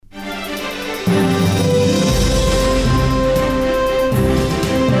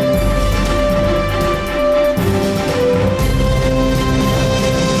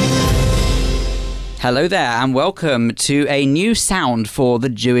Hello there and welcome to a new sound for the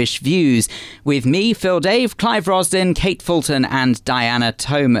Jewish Views with me, Phil Dave, Clive Rosden, Kate Fulton and Diana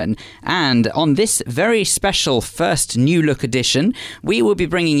Toman. And on this very special first New Look edition, we will be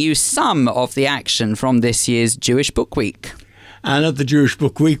bringing you some of the action from this year's Jewish Book Week. And at the Jewish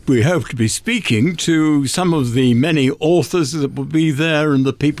Book Week, we hope to be speaking to some of the many authors that will be there and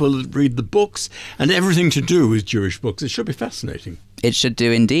the people that read the books and everything to do with Jewish books. It should be fascinating. It should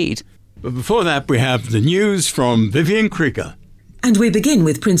do indeed. But before that, we have the news from Vivian Krieger. And we begin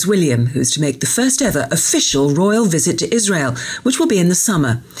with Prince William, who's to make the first ever official royal visit to Israel, which will be in the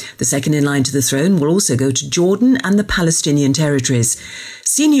summer. The second in line to the throne will also go to Jordan and the Palestinian territories.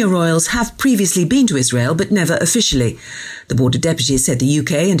 Senior royals have previously been to Israel, but never officially. The Board of Deputies said the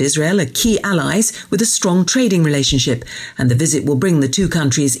UK and Israel are key allies with a strong trading relationship, and the visit will bring the two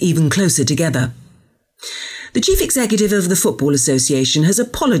countries even closer together. The chief executive of the Football Association has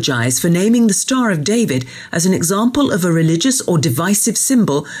apologised for naming the Star of David as an example of a religious or divisive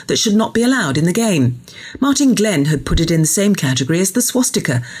symbol that should not be allowed in the game. Martin Glenn had put it in the same category as the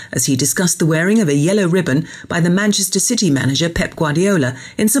swastika, as he discussed the wearing of a yellow ribbon by the Manchester City manager Pep Guardiola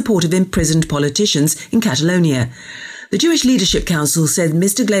in support of imprisoned politicians in Catalonia. The Jewish Leadership Council said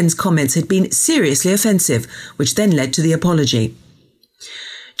Mr. Glenn's comments had been seriously offensive, which then led to the apology.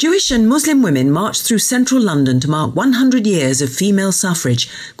 Jewish and Muslim women marched through central London to mark 100 years of female suffrage,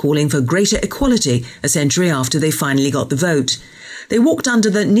 calling for greater equality a century after they finally got the vote. They walked under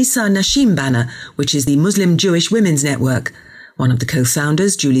the Nisa Nashim banner, which is the Muslim Jewish Women's Network. One of the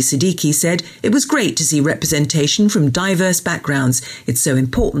co-founders, Julie Siddiqui, said it was great to see representation from diverse backgrounds. It's so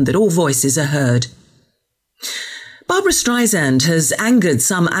important that all voices are heard. Barbra Streisand has angered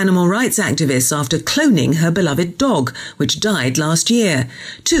some animal rights activists after cloning her beloved dog, which died last year.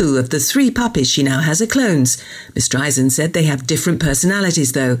 2 of the 3 puppies she now has are clones. Ms. Streisand said they have different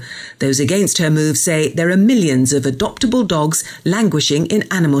personalities, though. Those against her move say there are millions of adoptable dogs languishing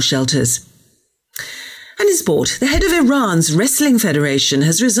in animal shelters. And in sport, the head of Iran's Wrestling Federation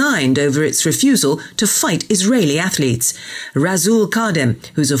has resigned over its refusal to fight Israeli athletes. Razul Kadem,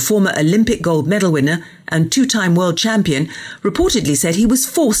 who's a former Olympic gold medal winner and 2-time world champion, reportedly said he was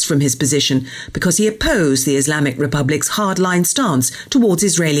forced from his position because he opposed the Islamic Republic's hardline stance towards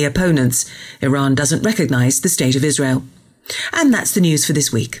Israeli opponents. Iran doesn't recognise the State of Israel. And that's the news for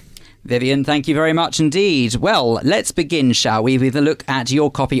this week. Vivian, thank you very much indeed. Well, let's begin, shall we, with a look at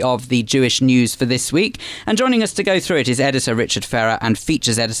your copy of the Jewish News for this week. And joining us to go through it is editor Richard Ferrer and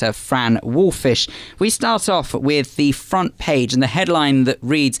features editor Fran Wolfisz. We start off with the front page and the headline that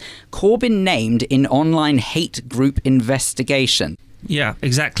reads, Corbyn named in online hate group investigation. Yeah,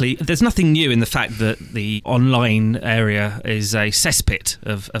 exactly. There's nothing new in the fact that the online area is a cesspit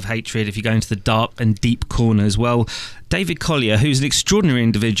of hatred if you go into the dark and deep corners. Well, David Collier, who's an extraordinary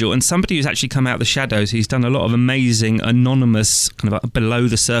individual and somebody who's actually come out of the shadows, he's done a lot of amazing, anonymous, kind of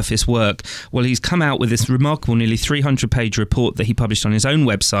below-the-surface work. Well, he's come out with this remarkable, nearly 300-page report that he published on his own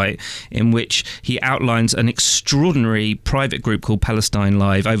website, in which he outlines an extraordinary private group called Palestine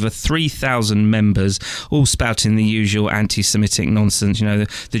Live, over 3,000 members, all spouting the usual anti-Semitic nonsense. You know,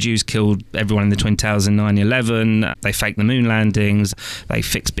 the Jews killed everyone in the Twin Towers in 9/11, they faked the moon landings, they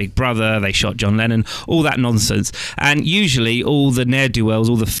fixed Big Brother, they shot John Lennon, all that nonsense. And usually all the ne'er-do-wells,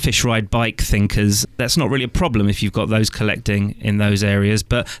 all the fish ride bike thinkers, that's not really a problem if you've got those collecting in those areas.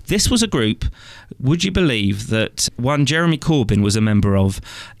 But this was a group, would you believe, that one Jeremy Corbyn was a member of,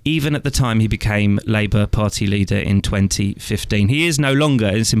 even at the time he became Labour Party leader in 2015. He is no longer,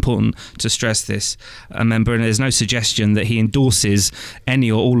 it's important to stress this, a member, and there's no suggestion that he endorses any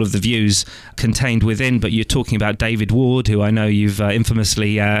or all of the views contained within, but you're talking about David Ward, who I know you've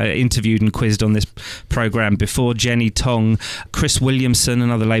infamously interviewed and quizzed on this programme before, Jenny Tong, Chris Williamson,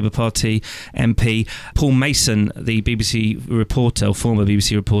 another Labour Party MP, Paul Mason, the BBC reporter, or former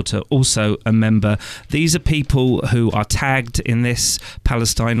BBC reporter, also a member. These are people who are tagged in this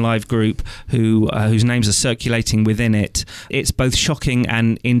Palestine Live group, whose names are circulating within it. It's both shocking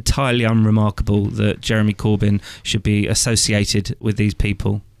and entirely unremarkable that Jeremy Corbyn should be associated with these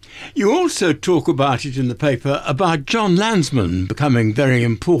people. You also talk about it in the paper, about John Landsman becoming very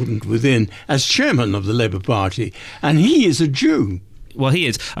important within as chairman of the Labour Party, and he is a Jew. Well, he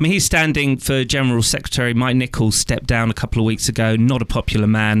is. I mean, he's standing for General Secretary. Mike Nichols stepped down a couple of weeks ago, not a popular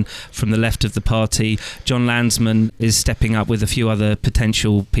man from the left of the party. John Landsman is stepping up with a few other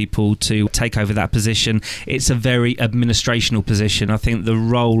potential people to take over that position. It's a very administrational position. I think the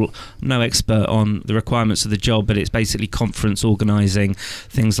role, no expert on the requirements of the job, but it's basically conference organising,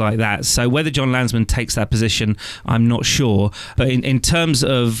 things like that. So whether John Landsman takes that position, I'm not sure. But in terms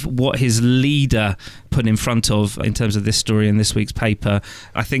of what his leader put in front of, in terms of this story in this week's paper, paper.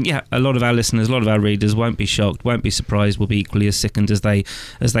 I think, a lot of our listeners, a lot of our readers won't be shocked, won't be surprised, will be equally as sickened as they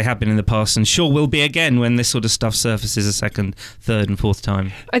have been in the past, and sure will be again when this sort of stuff surfaces a second, third and fourth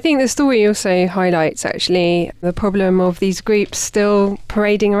time. I think the story also highlights actually the problem of these groups still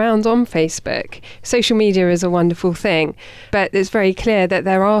parading around on Facebook. Social media is a wonderful thing, but it's very clear that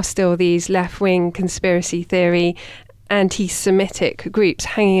there are still these left-wing conspiracy theory anti-Semitic groups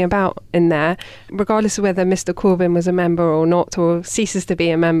hanging about in there, regardless of whether Mr. Corbyn was a member or not, or ceases to be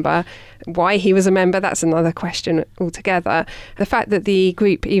a member. Why he was a member, that's another question altogether. The fact that the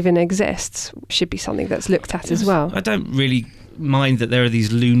group even exists should be something that's looked at as well. I don't really mind that there are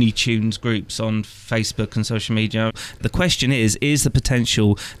these Looney Tunes groups on Facebook and social media. The question is the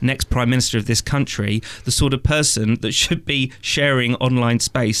potential next Prime Minister of this country the sort of person that should be sharing online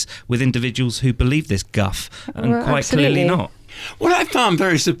space with individuals who believe this guff? And quite absolutely. clearly not. What I found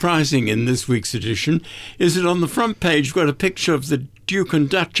very surprising in this week's edition is that on the front page we've got a picture of the Duke and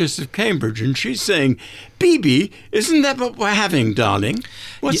Duchess of Cambridge, and she's saying, "Bibi, isn't that what we're having, darling?"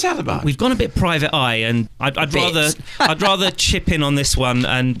 What's that about? We've gone a bit private eye, and I'd rather chip in on this one.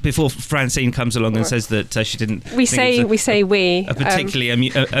 And before Francine comes along and says that she didn't, we say a particularly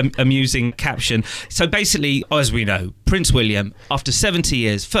amusing caption. So basically, as we know, Prince William, after 70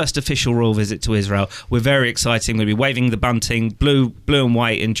 years, first official royal visit to Israel. We're very excited. We'll be waving the bunting, blue and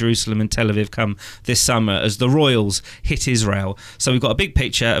white in Jerusalem and Tel Aviv come this summer as the royals hit Israel. So we've got a big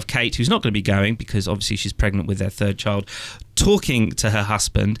picture of Kate, who's not going to be going because obviously she's pregnant with their third child, talking to her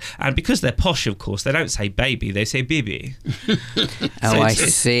husband, and because they're posh, of course, they don't say baby, they say bibi. I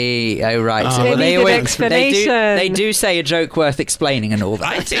see. Oh, right. So they do say a joke worth explaining and all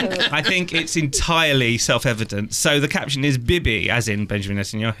that. I think it's entirely self-evident. So the caption is Bibi, as in Benjamin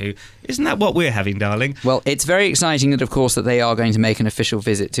Netanyahu. Isn't that what we're having, darling? Well, it's very exciting that, of course, that they are going to make an official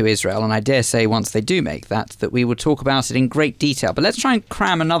visit to Israel, and I dare say once they do make that we will talk about it in great detail. But let's try and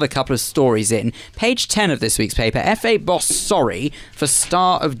cram another couple of stories in. Page 10 of this week's paper, FA boss sorry for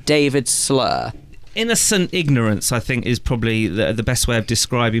Star of David slur. Innocent ignorance, I think, is probably the best way of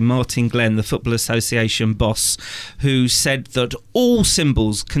describing Martin Glenn, the Football Association boss, who said that all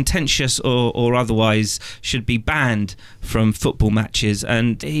symbols, contentious or otherwise, should be banned from football matches.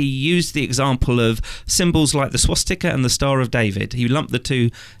 And he used the example of symbols like the swastika and the Star of David. He lumped the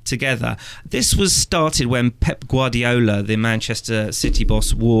two together. This was started when Pep Guardiola, the Manchester City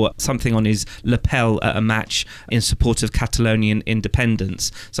boss, wore something on his lapel at a match in support of Catalonian independence.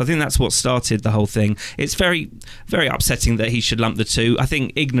 So I think that's what started the whole thing. It's very, very upsetting that he should lump the two. I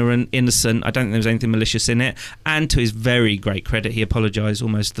think ignorant, innocent, I don't think there was anything malicious in it. And to his very great credit, he apologised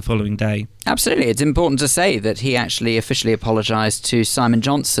almost the following day. Absolutely. It's important to say that he actually officially apologised to Simon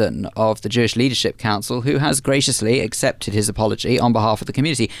Johnson of the Jewish Leadership Council, who has graciously accepted his apology on behalf of the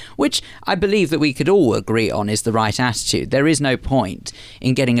community, which I believe that we could all agree on is the right attitude. There is no point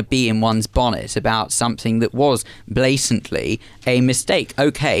in getting a bee in one's bonnet about something that was blatantly a mistake.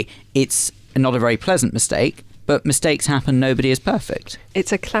 OK, it's not a very pleasant mistake, but mistakes happen. Nobody is perfect.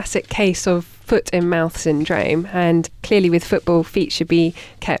 It's a classic case of foot-in-mouth syndrome, and clearly with football, feet should be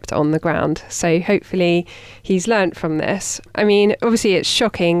kept on the ground. So hopefully he's learnt from this. I mean, obviously it's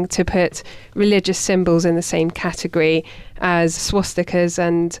shocking to put religious symbols in the same category as swastikas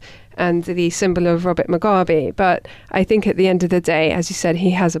and the symbol of Robert Mugabe. But I think at the end of the day, as you said,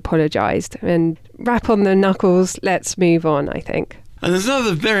 he has apologised. And rap on the knuckles, let's move on, I think. And there's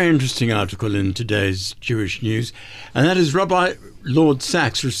another very interesting article in today's Jewish News, and that is Rabbi Lord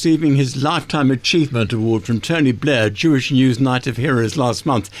Sachs receiving his Lifetime Achievement Award from Tony Blair, Jewish News Night of Heroes last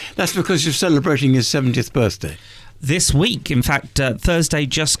month. That's because you're celebrating his 70th birthday. This week, in fact, Thursday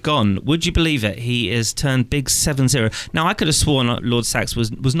just gone, would you believe it? He has turned big 70. Now, I could have sworn Lord Sachs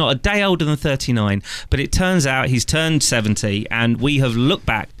was not a day older than 39, but it turns out he's turned 70, and we have looked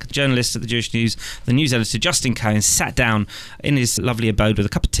back, journalists at the Jewish News, the news editor Justin Cohen sat down in his lovely abode with a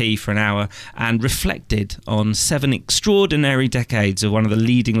cup of tea for an hour and reflected on 7 extraordinary decades of one of the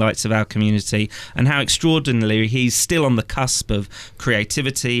leading lights of our community, and how extraordinarily he's still on the cusp of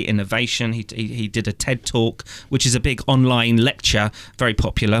creativity, innovation. He did a TED Talk, which is a big online lecture, very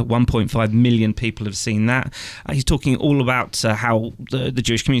popular. 1.5 million people have seen that. He's talking all about how the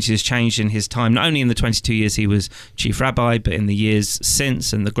Jewish community has changed in his time, not only in the 22 years he was chief rabbi, but in the years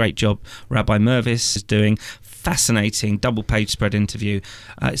since, and the great job Rabbi Mervis is doing. Fascinating double-page spread interview.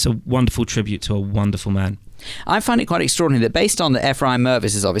 It's a wonderful tribute to a wonderful man. I find it quite extraordinary that based on that Ephraim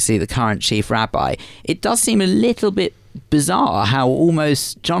Mervis is obviously the current chief rabbi, it does seem a little bit bizarre how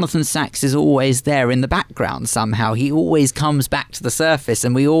almost Jonathan Sachs is always there in the background somehow. He always comes back to the surface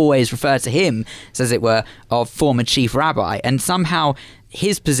and we always refer to him as it were, of former chief rabbi, and somehow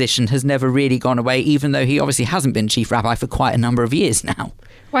his position has never really gone away, even though he obviously hasn't been chief rabbi for quite a number of years now.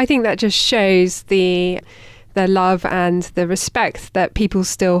 Well, I think that just shows the love and the respect that people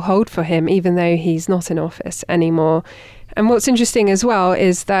still hold for him, even though he's not in office anymore. And what's interesting as well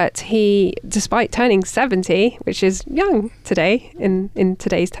is that he, despite turning 70, which is young today in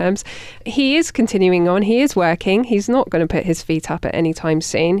today's terms, he is continuing on. He is working. He's not going to put his feet up at any time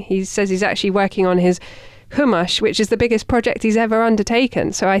soon. He says he's actually working on his Chumash, which is the biggest project he's ever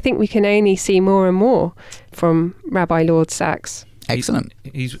undertaken. So I think we can only see more and more from Rabbi Lord Sachs. Excellent.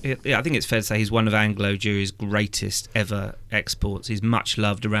 I think it's fair to say he's one of Anglo-Jewry's greatest ever exports. He's much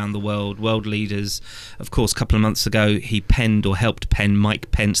loved around the world. World leaders, of course, a couple of months ago, he penned or helped pen Mike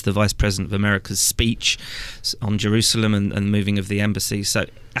Pence, the Vice President of America's speech on Jerusalem and the moving of the embassy. So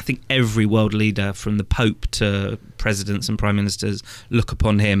I think every world leader, from the Pope to presidents and prime ministers, look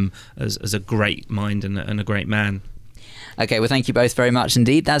upon him as a great mind and a great man. Okay, well, thank you both very much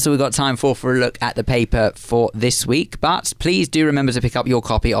indeed. That's all we've got time for a look at the paper for this week. But please do remember to pick up your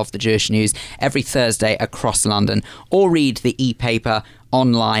copy of the Jewish News every Thursday across London, or read the e-paper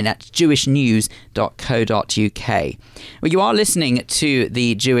online at jewishnews.co.uk. Well, you are listening to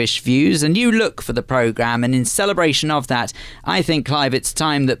the Jewish Views, a new look for the programme, and in celebration of that, I think, Clive, it's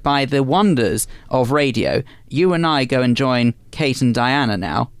time that by the wonders of radio, you and I go and join Kate and Diana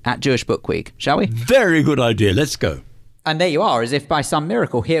now at Jewish Book Week, shall we? Very good idea. Let's go. And there you are, as if by some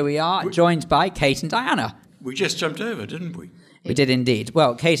miracle. Here we are, joined by Kate and Diana. We just jumped over, didn't we? We did indeed.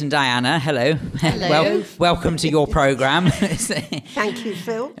 Well, Kate and Diana, hello. Hello. Welcome to your programme. Thank you,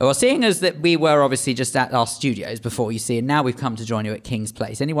 Phil. Well, seeing as that we were obviously just at our studios before, you see, and now we've come to join you at King's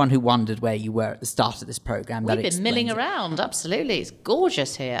Place. Anyone who wondered where you were at the start of this programme, We've been milling around, absolutely. It's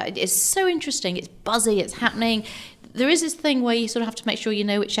gorgeous here. It's so interesting. It's buzzy. It's happening. There is this thing where you sort of have to make sure you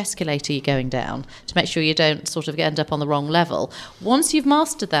know which escalator you're going down to make sure you don't sort of end up on the wrong level. Once you've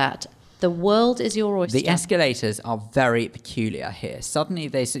mastered that, the world is your oyster. The escalators are very peculiar here. Suddenly,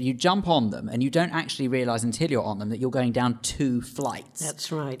 you jump on them and you don't actually realise until you're on them that you're going down 2 flights.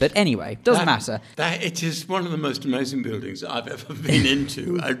 That's right. But anyway, doesn't matter. It is one of the most amazing buildings I've ever been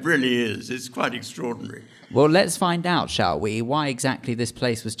into. It really is. It's quite extraordinary. Well, let's find out, shall we, why exactly this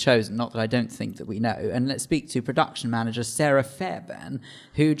place was chosen. Not that I don't think that we know. And let's speak to production manager Sarah Ferrer,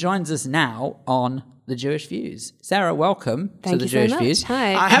 who joins us now on the Jewish Views. Sarah, welcome to the Jewish Views.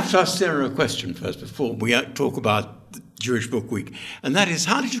 Hi. I have to ask Sarah a question first before we talk about the Jewish Book Week. And that is,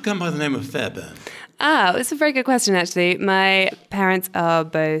 how did you come by the name of Ferrer? It's a very good question, actually. My parents are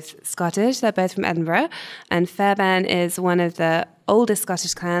both Scottish. They're both from Edinburgh. And Fairbairn is one of the oldest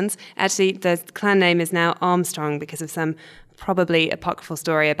Scottish clans. Actually, the clan name is now Armstrong because of some probably apocryphal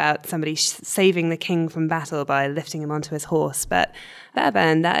story about somebody saving the king from battle by lifting him onto his horse. But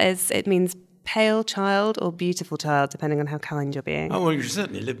Fairbairn, it means pale child or beautiful child, depending on how kind you're being. Oh, well, you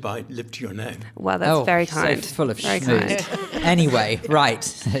certainly live to your name. Well, that's very kind. So full of very schmooze. kind. Anyway,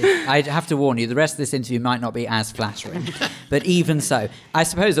 right. I have to warn you, the rest of this interview might not be as flattering. But even so, I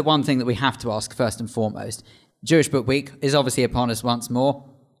suppose that one thing that we have to ask first and foremost, Jewish Book Week is obviously upon us once more.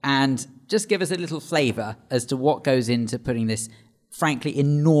 And just give us a little flavour as to what goes into putting this frankly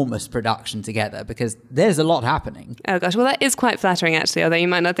enormous production together, because there's a lot happening. Oh gosh, well that is quite flattering actually, although you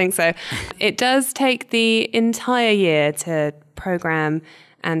might not think so. It does take the entire year to programme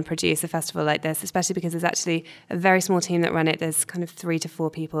and produce a festival like this, especially because there's actually a very small team that run it. There's kind of 3 to 4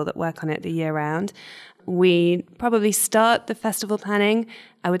 people that work on it the year round. We probably start the festival planning,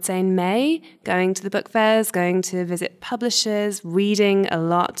 I would say, in May, going to the book fairs, going to visit publishers, reading a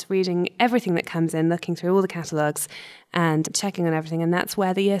lot, reading everything that comes in, looking through all the catalogues and checking on everything. And that's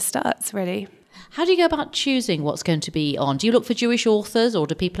where the year starts, really. How do you go about choosing what's going to be on? Do you look for Jewish authors, or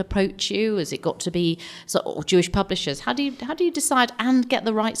do people approach you? Has it got to be or Jewish publishers? How do you decide and get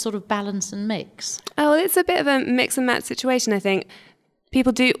the right sort of balance and mix? Oh, it's a bit of a mix and match situation, I think.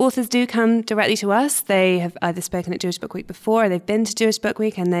 Authors do come directly to us. They have either spoken at Jewish Book Week before, or they've been to Jewish Book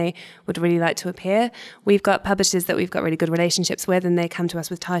Week and they would really like to appear. We've got publishers that we've got really good relationships with, and they come to us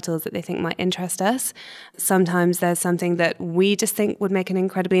with titles that they think might interest us. Sometimes there's something that we just think would make an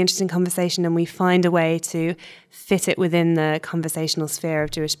incredibly interesting conversation, and we find a way to fit it within the conversational sphere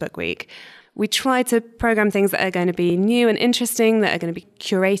of Jewish Book Week. We try to program things that are going to be new and interesting, that are going to be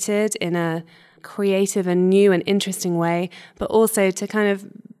curated in a creative and new and interesting way, but also to kind of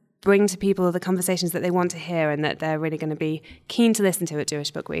bring to people the conversations that they want to hear and that they're really going to be keen to listen to at Jewish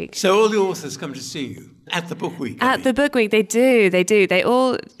Book Week. So all the authors come to see you at the Book Week? At the Book Week, they do. They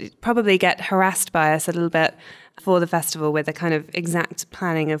all probably get harassed by us a little bit for the festival, with a kind of exact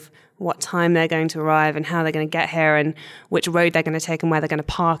planning of what time they're going to arrive and how they're going to get here and which road they're going to take and where they're going to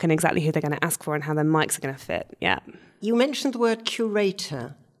park and exactly who they're going to ask for and how their mics are going to fit. Yeah. You mentioned the word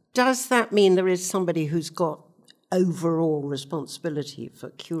curator. Does that mean there is somebody who's got overall responsibility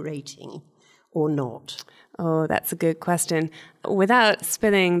for curating or not? Oh, that's a good question. Without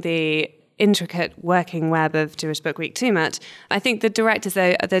spilling the intricate working web of Jewish Book Week too much, I think the director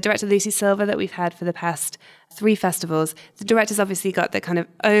Lucy Silver that we've had for the past 3 festivals, the director's obviously got the kind of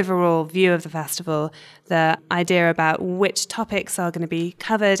overall view of the festival, the idea about which topics are going to be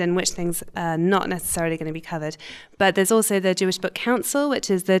covered and which things are not necessarily going to be covered. But there's also the Jewish Book Council, which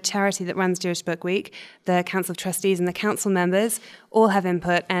is the charity that runs Jewish Book Week. The Council of Trustees and the council members all have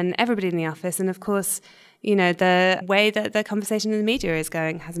input, and everybody in the office. And of course, you know, the way that the conversation in the media is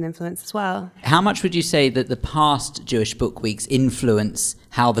going has an influence as well. How much would you say that the past Jewish Book Weeks influence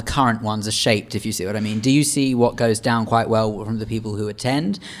how the current ones are shaped, if you see what I mean? Do you see what goes down quite well from the people who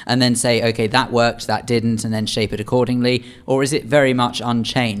attend and then say, okay, that worked, that didn't, and then shape it accordingly? Or is it very much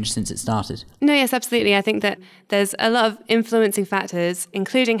unchanged since it started? No, yes, absolutely. I think that there's a lot of influencing factors,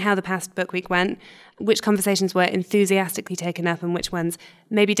 including how the past Book Week went, which conversations were enthusiastically taken up and which ones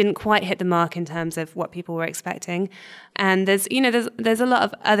maybe didn't quite hit the mark in terms of what people were expecting. And there's a lot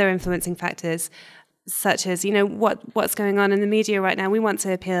of other influencing factors, such as, you know, what's going on in the media right now. We want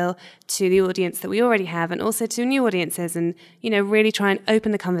to appeal to the audience that we already have and also to new audiences and, you know, really try and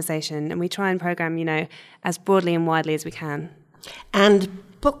open the conversation. And we try and program, you know, as broadly and widely as we can.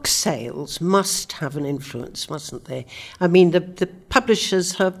 And book sales must have an influence, mustn't they? I mean, the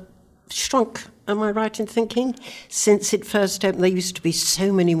publishers have shrunk, am I right in thinking? Since it first opened, there used to be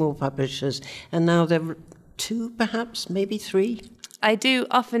so many more publishers, and now there are 2, perhaps, maybe 3. I do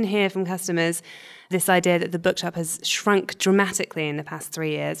often hear from customers this idea that the bookshop has shrunk dramatically in the past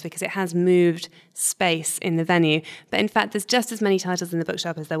 3 years because it has moved space in the venue. But in fact, there's just as many titles in the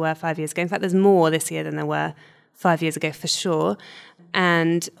bookshop as there were 5 years ago. In fact, there's more this year than there were 5 years ago, for sure.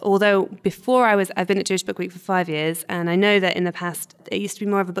 And although I've been at Jewish Book Week for 5 years, and I know that in the past it used to be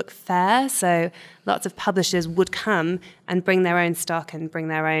more of a book fair, so lots of publishers would come and bring their own stock and bring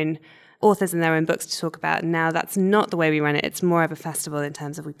their own authors and their own books to talk about. And now that's not the way we run it. It's more of a festival in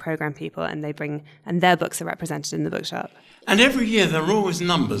terms of we program people and their books are represented in the bookshop. And every year there are always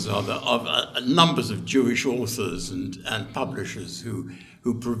numbers of numbers of Jewish authors and publishers who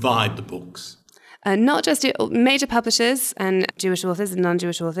provide the books. Not just major publishers and Jewish authors and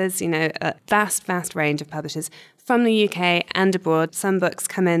non-Jewish authors, you know, a vast, vast range of publishers from the UK and abroad. Some books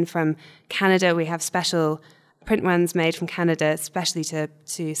come in from Canada. We have special print runs made from Canada, especially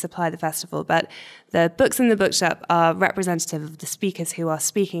to supply the festival. But the books in the bookshop are representative of the speakers who are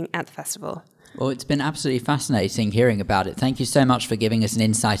speaking at the festival. Well, it's been absolutely fascinating hearing about it. Thank you so much for giving us an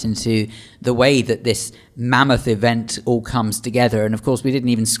insight into the way that this mammoth event all comes together. And of course, we didn't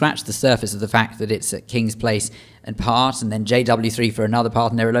even scratch the surface of the fact that it's at King's Place and part, and then JW3 for another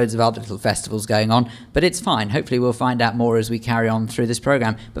part, and there are loads of other little festivals going on. But it's fine. Hopefully we'll find out more as we carry on through this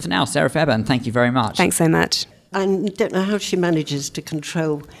programme. But for now, Sarah Fairbairn, thank you very much. Thanks so much. I don't know how she manages to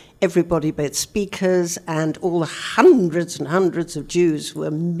control everybody, both speakers and all the hundreds and hundreds of Jews who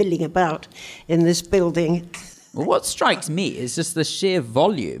are milling about in this building. Well, what strikes me is just the sheer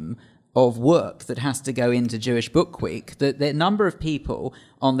volume of work that has to go into Jewish Book Week, the number of people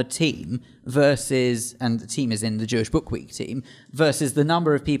on the team versus, and the team is in the Jewish Book Week team, versus the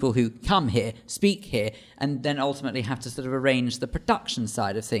number of people who come here, speak here, and then ultimately have to sort of arrange the production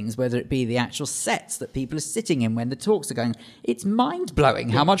side of things, whether it be the actual sets that people are sitting in when the talks are going. It's mind-blowing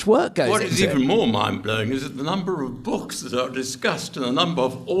how much work goes into it. What is even more mind-blowing is that the number of books that are discussed and the number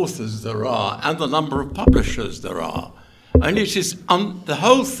of authors there are and the number of publishers there are. And it is the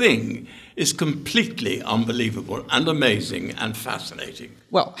whole thing is completely unbelievable and amazing and fascinating.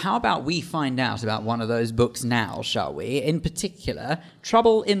 Well, how about we find out about one of those books now, shall we? In particular,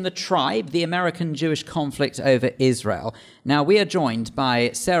 Trouble in the Tribe, The American Jewish Conflict Over Israel. Now, we are joined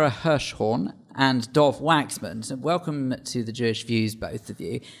by Sarah Hirschhorn and Dov Waxman. So welcome to the Jewish Views, both of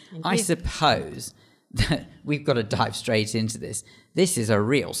you. I suppose that we've got to dive straight into this. This is a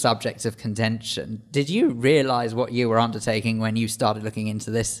real subject of contention. Did you realise what you were undertaking when you started looking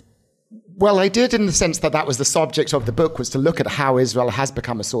into this? Well, I did, in the sense that that was the subject of the book, was to look at how Israel has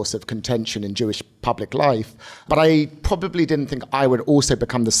become a source of contention in Jewish public life. But I probably didn't think I would also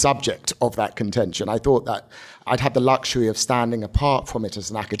become the subject of that contention. I thought that I'd have the luxury of standing apart from it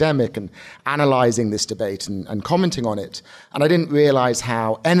as an academic and analysing this debate and commenting on it. And I didn't realise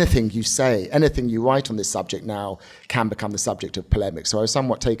how anything you say, anything you write on this subject now can become the subject of polemic. So I was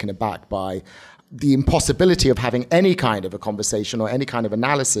somewhat taken aback by the impossibility of having any kind of a conversation or any kind of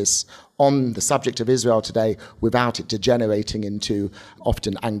analysis on the subject of Israel today without it degenerating into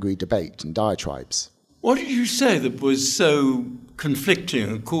often angry debate and diatribes. What did you say that was so conflicting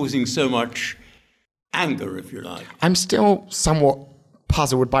and causing so much anger, if you like? I'm still somewhat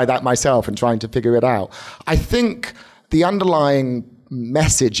puzzled by that myself and trying to figure it out. I think the underlying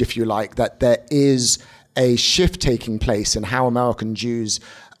message, if you like, that there is a shift taking place in how American Jews,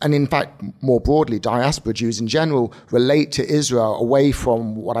 and in fact, more broadly, diaspora Jews in general, relate to Israel away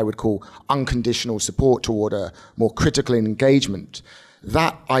from what I would call unconditional support toward a more critical engagement.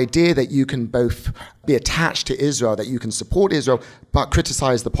 That idea that you can both be attached to Israel, that you can support Israel, but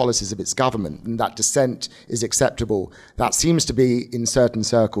criticize the policies of its government, and that dissent is acceptable, that seems to be, in certain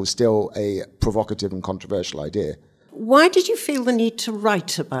circles, still a provocative and controversial idea. Why did you feel the need to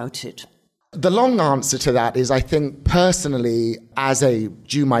write about it? The long answer to that is, I think personally, as a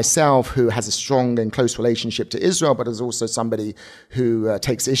Jew myself who has a strong and close relationship to Israel, but as also somebody who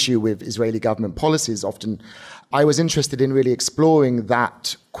takes issue with Israeli government policies often, I was interested in really exploring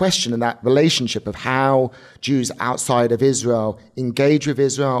that question and that relationship of how Jews outside of Israel engage with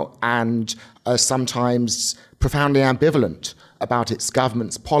Israel and are sometimes profoundly ambivalent about its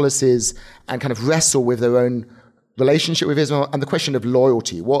government's policies and kind of wrestle with their own relationship with Israel and the question of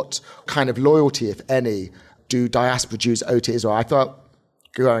loyalty. What kind of loyalty, if any, do diaspora Jews owe to Israel? I thought,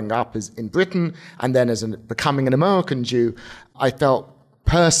 growing up as in Britain and then becoming an American Jew, I felt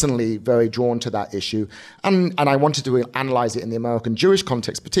personally very drawn to that issue. And I wanted to analyze it in the American Jewish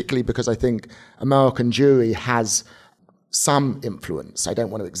context, particularly because I think American Jewry has some influence. I don't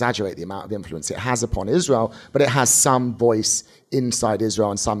want to exaggerate the amount of influence it has upon Israel, but it has some voice inside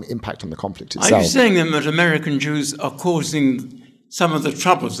Israel and some impact on the conflict itself. Are you saying then that American Jews are causing some of the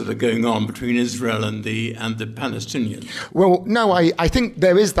troubles that are going on between Israel and the Palestinians? Well, no, I think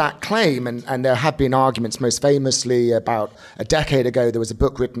there is that claim, and there have been arguments. Most famously, about a decade ago, there was a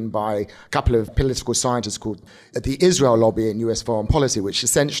book written by a couple of political scientists called The Israel Lobby in US Foreign Policy, which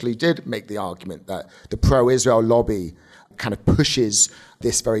essentially did make the argument that the pro-Israel lobby kind of pushes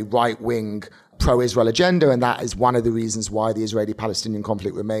this very right-wing pro-Israel agenda, and that is one of the reasons why the Israeli-Palestinian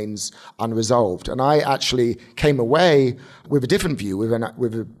conflict remains unresolved. And I actually came away with a different view, with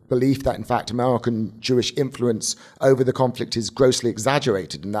a belief that, in fact, American Jewish influence over the conflict is grossly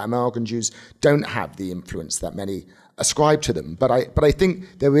exaggerated, and that American Jews don't have the influence that many ascribe to them. But I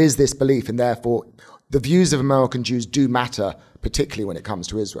think there is this belief, and therefore the views of American Jews do matter, particularly when it comes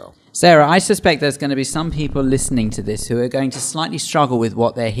to Israel. Sarah, I suspect there's going to be some people listening to this who are going to slightly struggle with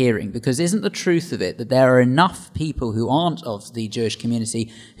what they're hearing, because isn't the truth of it that there are enough people who aren't of the Jewish community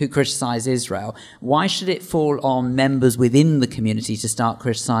who criticize Israel? Why should it fall on members within the community to start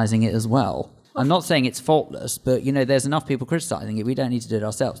criticizing it as well? I'm not saying it's faultless, but, there's enough people criticizing it. We don't need to do it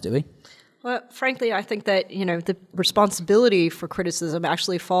ourselves, do we? Well, frankly, I think that, the responsibility for criticism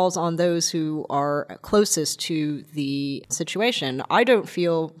actually falls on those who are closest to the situation. I don't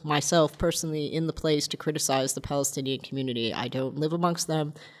feel myself personally in the place to criticize the Palestinian community. I don't live amongst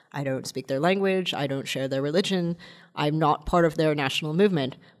them. I don't speak their language. I don't share their religion. I'm not part of their national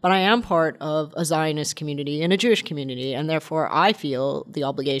movement. But I am part of a Zionist community and a Jewish community, and therefore I feel the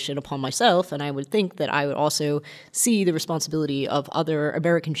obligation upon myself, and I would think that I would also see the responsibility of other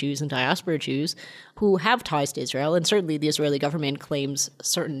American Jews and diaspora Jews who have ties to Israel, and certainly the Israeli government claims a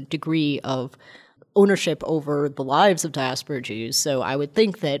certain degree of ownership over the lives of diaspora Jews. So I would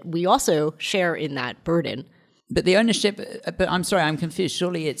think that we also share in that burden. But the ownership, but I'm sorry, I'm confused.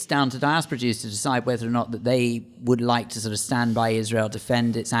 Surely it's down to diaspora Jews to decide whether or not that they would like to sort of stand by Israel,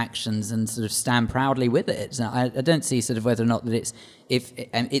 defend its actions, and sort of stand proudly with it. So I don't see sort of whether or not that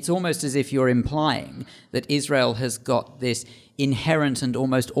it's almost as if you're implying that Israel has got this inherent and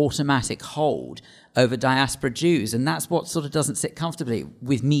almost automatic hold over diaspora Jews, and that's what sort of doesn't sit comfortably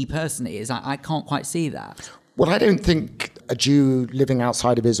with me personally. Is I can't quite see that. Well, I don't think a Jew living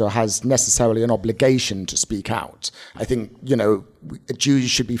outside of Israel has necessarily an obligation to speak out. I think, Jews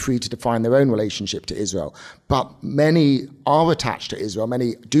should be free to define their own relationship to Israel. But many are attached to Israel.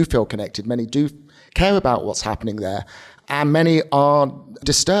 Many do feel connected. Many do care about what's happening there. And many are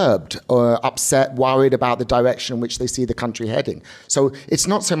disturbed or upset, worried about the direction in which they see the country heading. So it's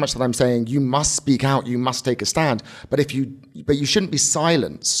not so much that I'm saying you must speak out, you must take a stand, but you shouldn't be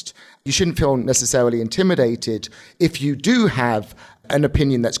silenced. You shouldn't feel necessarily intimidated if you do have an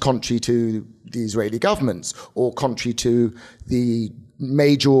opinion that's contrary to the Israeli government's or contrary to the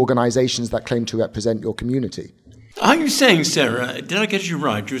major organizations that claim to represent your community. Are you saying, Sarah, did I get you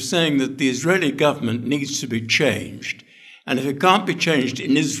right? You're saying that the Israeli government needs to be changed. And if it can't be changed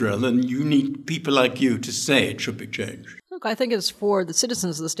in Israel, then you need people like you to say it should be changed. Look, I think it's for the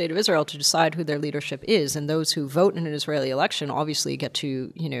citizens of the State of Israel to decide who their leadership is, and those who vote in an Israeli election obviously get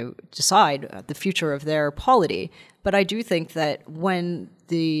to, decide the future of their polity. But I do think that when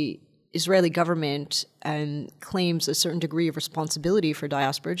the Israeli government claims a certain degree of responsibility for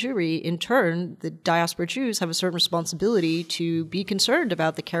diaspora Jewry, in turn, the diaspora Jews have a certain responsibility to be concerned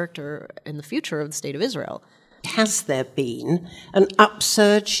about the character and the future of the State of Israel. Has there been an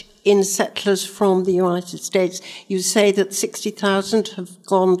upsurge in settlers from the United States? You say that 60,000 have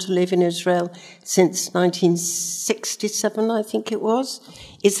gone to live in Israel since 1967, I think it was.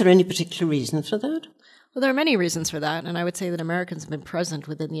 Is there any particular reason for that? Well, there are many reasons for that, and I would say that Americans have been present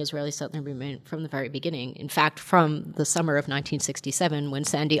within the Israeli settler movement from the very beginning. In fact, from the summer of 1967, when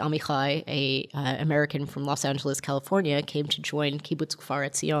Sandy Amichai, an American from Los Angeles, California, came to join Kibbutz Kfar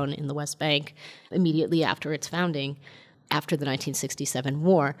Etzion in the West Bank immediately after its founding, after the 1967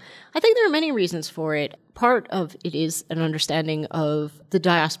 war. I think there are many reasons for it. Part of it is an understanding of the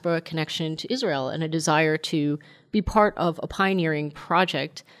diaspora connection to Israel and a desire to be part of a pioneering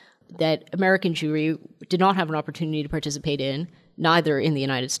project that American Jewry did not have an opportunity to participate in, neither in the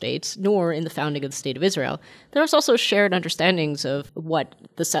United States nor in the founding of the State of Israel. There's also shared understandings of what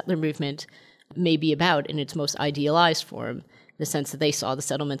the settler movement may be about in its most idealized form, in the sense that they saw the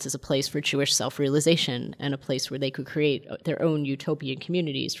settlements as a place for Jewish self-realization and a place where they could create their own utopian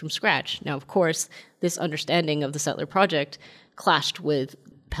communities from scratch. Now, of course, this understanding of the settler project clashed with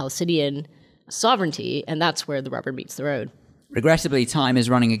Palestinian sovereignty, and that's where the rubber meets the road. Regrettably, time is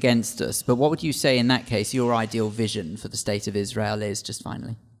running against us, but what would you say in that case your ideal vision for the State of Israel is, just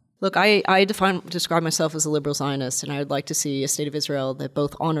finally? Look, I describe myself as a liberal Zionist, and I would like to see a State of Israel that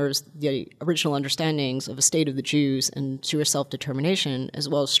both honors the original understandings of a state of the Jews and Jewish self-determination, as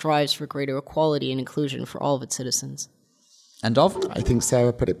well as strives for greater equality and inclusion for all of its citizens. And Dov? I think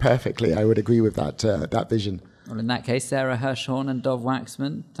Sarah put it perfectly. I would agree with that vision. Well, in that case, Sarah Hirschhorn and Dov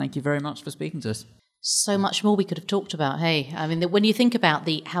Waxman, thank you very much for speaking to us. So much more we could have talked about. Hey, I mean, when you think about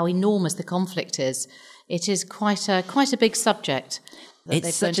how enormous the conflict is, it is quite a big subject.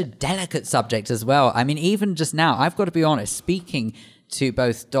 It's such a delicate subject as well. I mean, even just now, I've got to be honest, speaking to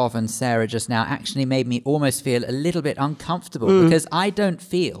both Dov and Sarah just now actually made me almost feel a little bit uncomfortable because I don't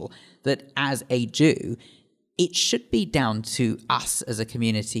feel that as a Jew, it should be down to us as a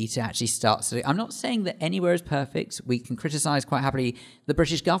community to actually start studying. I'm not saying that anywhere is perfect. We can criticise quite happily the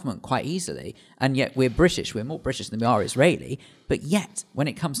British government quite easily, and yet we're British. We're more British than we are Israeli. But yet, when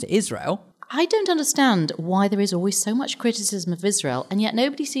it comes to Israel, I don't understand why there is always so much criticism of Israel, and yet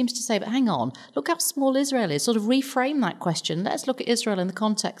nobody seems to say, but hang on, look how small Israel is. Sort of reframe that question. Let's look at Israel in the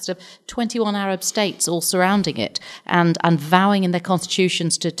context of 21 Arab states all surrounding it and vowing in their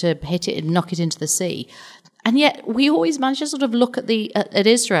constitutions to hit it and knock it into the sea. And yet we always manage to sort of look at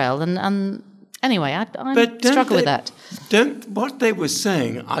Israel, and anyway, I struggle with that. What they were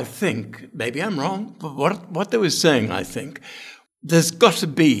saying, I think, maybe I'm wrong, but what they were saying, I think, there's got to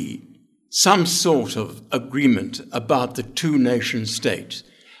be some sort of agreement about the two-nation state.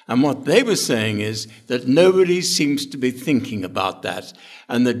 And what they were saying is that nobody seems to be thinking about that.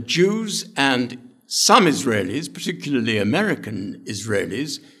 And the Jews and some Israelis, particularly American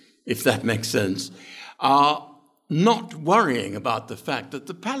Israelis, if that makes sense, are not worrying about the fact that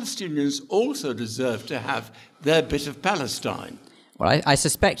the Palestinians also deserve to have their bit of Palestine. Well, I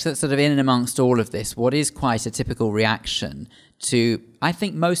suspect that sort of in and amongst all of this, what is quite a typical reaction to, I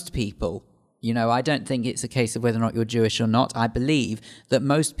think, most people, I don't think it's a case of whether or not you're Jewish or not. I believe that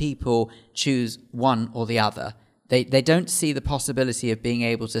most people choose one or the other. They don't see the possibility of being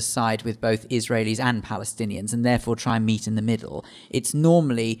able to side with both Israelis and Palestinians and therefore try and meet in the middle. It's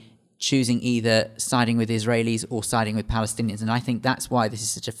normally choosing either siding with Israelis or siding with Palestinians. And I think that's why this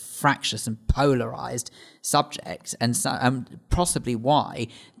is such a fractious and polarized subject, and possibly why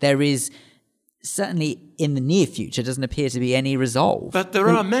there is, certainly in the near future, doesn't appear to be any resolve. But there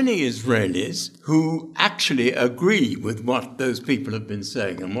are many Israelis who actually agree with what those people have been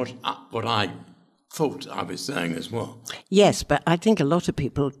saying and what I thought I was saying as well. Yes, but I think a lot of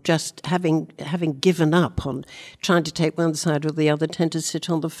people, just having given up on trying to take one side or the other, tend to sit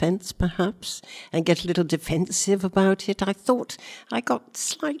on the fence, perhaps, and get a little defensive about it. I got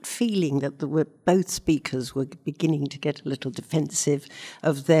slight feeling that both speakers were beginning to get a little defensive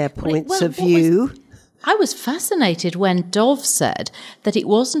of their points of view. I was fascinated when Dov said that it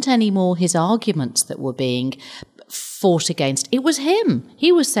wasn't anymore his arguments that were being fought against. It was him.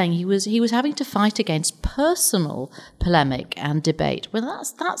 He was saying he was having to fight against personal polemic and debate. Well,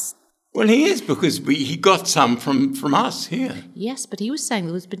 that's. Well, he is, because he got some from us here. Yes, but he was saying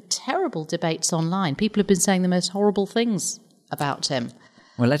there's been terrible debates online. People have been saying the most horrible things about him.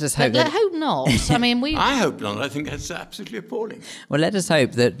 Well, let us hope But hope not. I mean, I hope not. I think that's absolutely appalling. Well, let us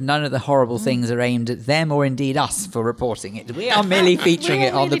hope that none of the horrible things are aimed at them or indeed us for reporting it. We are merely featuring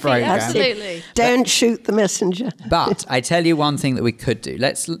it on the programme. Absolutely. Don't shoot the messenger. But I tell you one thing that we could do.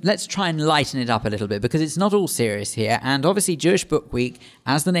 Let's try and lighten it up a little bit, because it's not all serious here. And obviously Jewish Book Week,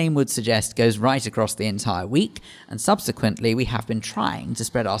 as the name would suggest, goes right across the entire week. And subsequently, we have been trying to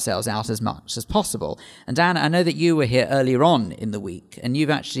spread ourselves out as much as possible. And Dan, I know that you were here earlier on in the week, and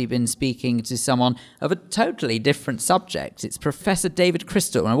you've actually been speaking to someone of a totally different subject. It's Professor David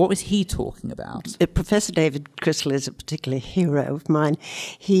Crystal. And what was he talking about? Professor David Crystal is a particular hero of mine.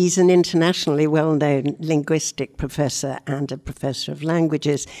 He's an internationally well-known linguistic professor and a professor of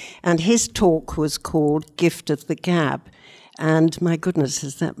languages. And his talk was called Gift of the Gab. And my goodness,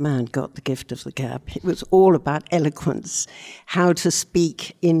 has that man got the gift of the gab. It was all about eloquence, how to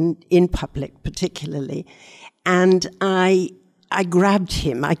speak in public particularly. And I grabbed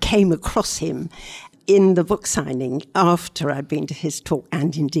him, I came across him in the book signing after I'd been to his talk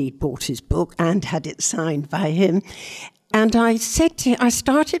and indeed bought his book and had it signed by him. And I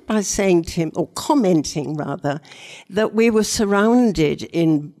started by saying to him, or commenting rather, that we were surrounded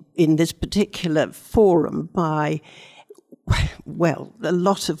in this particular forum by, well, a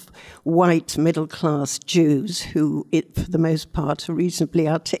lot of white middle-class Jews who, for the most part, are reasonably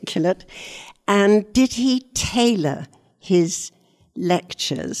articulate. And did he tailor his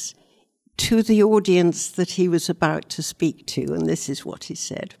lectures to the audience that he was about to speak to? And this is what he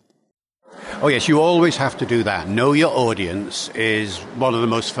said. Oh, yes, you always have to do that. Know your audience is one of the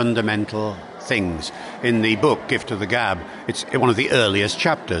most fundamental things. In the book, Gift of the Gab, it's one of the earliest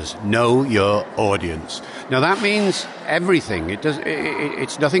chapters. Know your audience. Now, that means everything.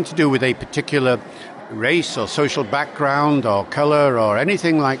 It's nothing to do with a particular race or social background or colour or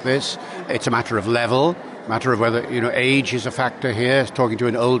anything like this. It's a matter of level, matter of whether, age is a factor here, talking to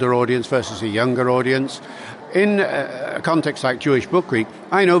an older audience versus a younger audience. In a context like Jewish Book Week,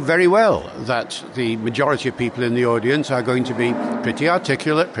 I know very well that the majority of people in the audience are going to be pretty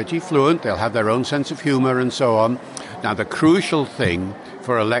articulate, pretty fluent, they'll have their own sense of humour and so on. Now, the crucial thing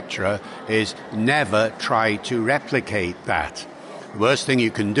for a lecturer is never try to replicate that. The worst thing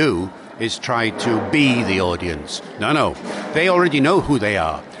you can do is try to be the audience. No, they already know who they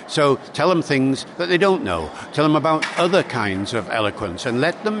are. So tell them things that they don't know. Tell them about other kinds of eloquence and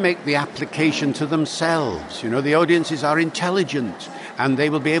let them make the application to themselves. The audiences are intelligent and they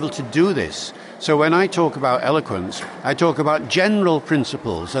will be able to do this. So when I talk about eloquence, I talk about general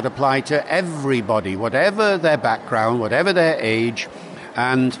principles that apply to everybody, whatever their background, whatever their age,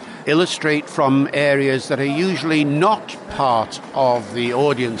 and illustrate from areas that are usually not part of the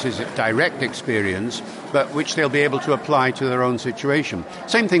audience's direct experience, but which they'll be able to apply to their own situation.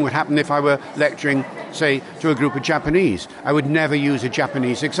 Same thing would happen if I were lecturing, say, to a group of Japanese. I would never use a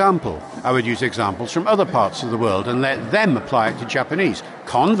Japanese example. I would use examples from other parts of the world and let them apply it to Japanese.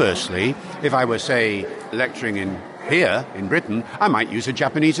 Conversely, if I were, say, lecturing here in Britain, I might use a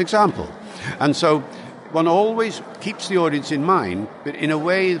Japanese example. And so one always keeps the audience in mind, but in a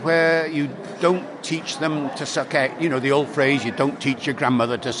way where you don't teach them to suck eggs. The old phrase, you don't teach your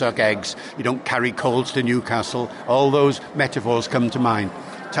grandmother to suck eggs, you don't carry coals to Newcastle, all those metaphors come to mind.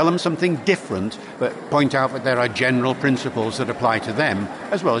 Tell them something different, but point out that there are general principles that apply to them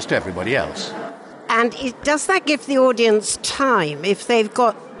as well as to everybody else. And does that give the audience time, if they've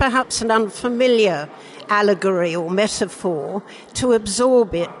got perhaps an unfamiliar allegory or metaphor, to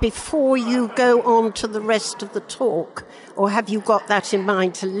absorb it before you go on to the rest of the talk? Or have you got that in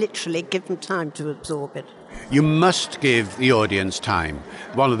mind to literally give them time to absorb it? You must give the audience time.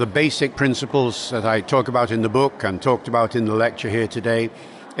 One of the basic principles that I talk about in the book and talked about in the lecture here today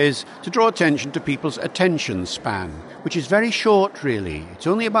is to draw attention to people's attention span, which is very short, really. It's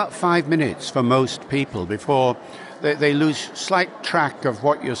only about 5 minutes for most people before they lose slight track of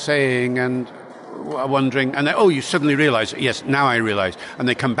what you're saying and are wondering, and you suddenly realise, yes, now I realise, and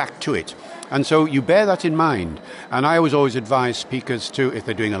they come back to it. And so you bear that in mind. And I always advise speakers to, if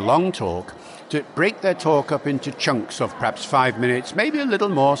they're doing a long talk, to break their talk up into chunks of perhaps 5 minutes, maybe a little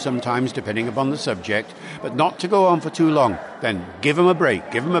more sometimes, depending upon the subject, but not to go on for too long. Then give them a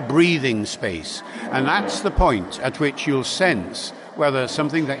break, give them a breathing space. And that's the point at which you'll sense whether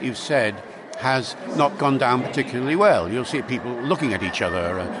something that you've said has not gone down particularly well. You'll see people looking at each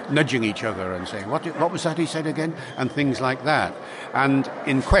other, nudging each other and saying, what was that he said again? And things like that. And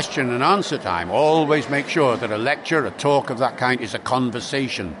in question and answer time, always make sure that a lecture, a talk of that kind is a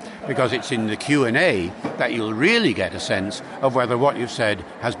conversation, because it's in the Q&A that you'll really get a sense of whether what you've said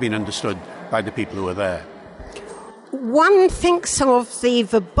has been understood by the people who are there. One thinks of the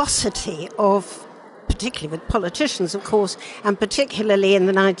verbosity of particularly with politicians, of course, and particularly in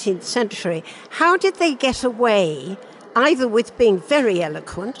the 19th century. How did they get away either with being very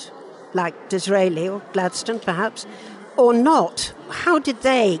eloquent, like Disraeli or Gladstone perhaps, or not? How did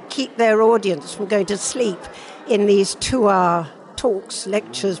they keep their audience from going to sleep in these 2-hour talks,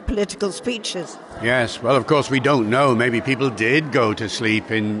 lectures, political speeches? Yes, well, of course, we don't know. Maybe people did go to sleep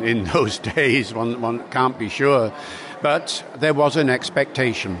in those days. One can't be sure. But there was an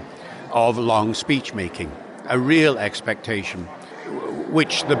expectation of long speech making, a real expectation,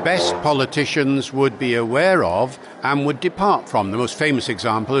 which the best politicians would be aware of and would depart from. The most famous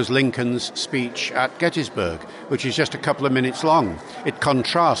example is Lincoln's speech at Gettysburg, which is just a couple of minutes long. It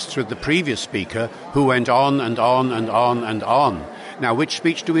contrasts with the previous speaker, who went on and on and on and on. Now, which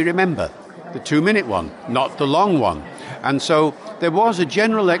speech do we remember? The 2-minute one, not the long one. And so there was a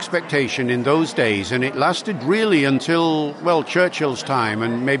general expectation in those days, and it lasted really until, well, Churchill's time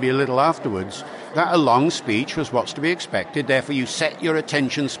and maybe a little afterwards, that a long speech was what's to be expected. Therefore, you set your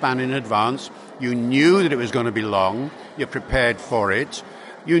attention span in advance. You knew that it was going to be long. You're prepared for it.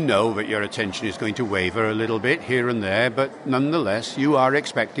 You know that your attention is going to waver a little bit here and there, but nonetheless, you are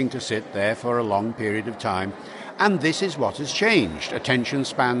expecting to sit there for a long period of time. And this is what has changed. Attention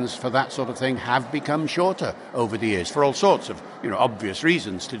spans for that sort of thing have become shorter over the years for all sorts of, obvious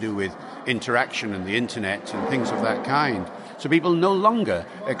reasons to do with interaction and the internet and things of that kind. So people no longer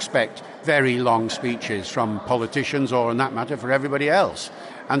expect very long speeches from politicians or, in that matter, for everybody else.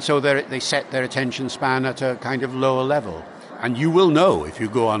 And so they set their attention span at a kind of lower level. And you will know if you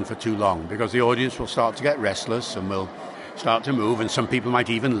go on for too long, because the audience will start to get restless and will start to move, and some people might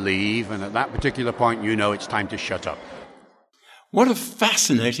even leave, and at that particular point you know it's time to shut up. What a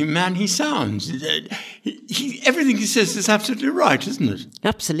fascinating man he sounds. Everything he says is absolutely right, isn't it?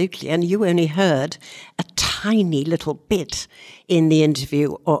 Absolutely, and you only heard a tiny little bit in the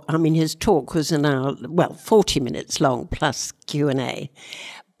interview. His talk was an hour, 40 minutes long, plus Q&A.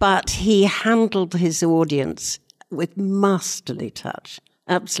 But he handled his audience with masterly touch.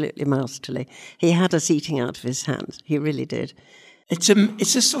 Absolutely masterly. He had us eating out of his hands. He really did.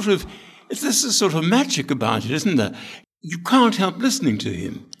 There's a sort of magic about it, isn't there? You can't help listening to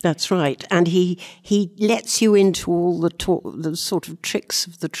him. That's right. And he lets you into all the sort of tricks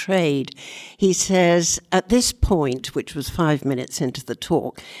of the trade. He says, at this point, which was 5 minutes into the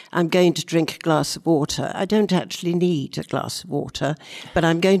talk, I'm going to drink a glass of water. I don't actually need a glass of water, but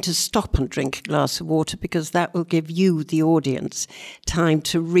I'm going to stop and drink a glass of water because that will give you, the audience, time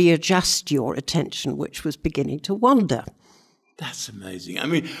to readjust your attention, which was beginning to wander. That's amazing. I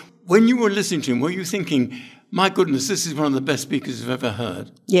mean, when you were listening to him, were you thinking, my goodness, this is one of the best speakers I've ever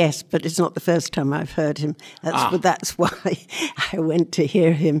heard? Yes, but it's not the first time I've heard him. That's why I went to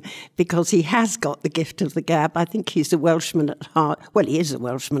hear him, because he has got the gift of the gab. I think he's a Welshman at heart. Well, he is a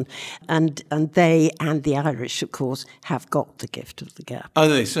Welshman. And they and the Irish, of course, have got the gift of the gab. Oh,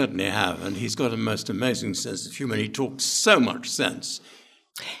 they certainly have. And he's got a most amazing sense of humour. He talks so much sense.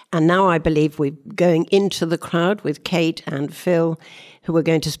 And now I believe we're going into the crowd with Kate and Phil, who are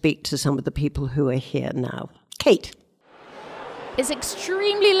going to speak to some of the people who are here now. Kate. It's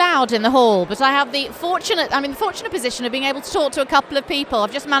extremely loud in the hall, but I have the fortunate position of being able to talk to a couple of people.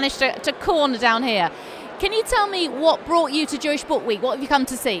 I've just managed to corner down here. Can you tell me what brought you to Jewish Book Week? What have you come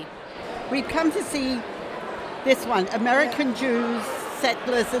to see? We've come to see this one, American Jews,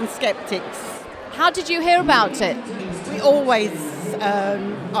 Settlers and Skeptics. How did you hear about it? We always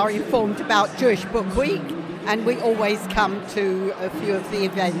are informed about Jewish Book Week, and we always come to a few of the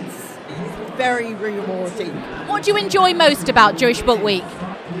events. Very rewarding. What do you enjoy most about Jewish Book Week?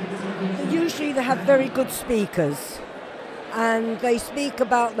 Usually they have very good speakers, and they speak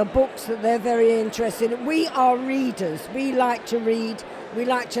about the books that they're very interested in. We are readers. We like to read. We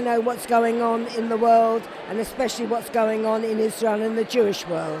like to know what's going on in the world, and especially what's going on in Israel and the Jewish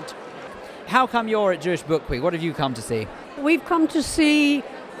world. How come you're at Jewish Book Week? What have you come to see? We've come to see,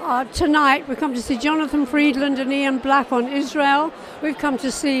 tonight, we've come to see Jonathan Friedland and Ian Black on Israel. We've come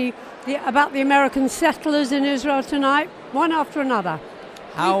to see about the American settlers in Israel tonight, one after another.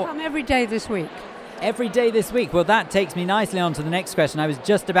 We come every day this week. Every day this week? Well, that takes me nicely on to the next question. I was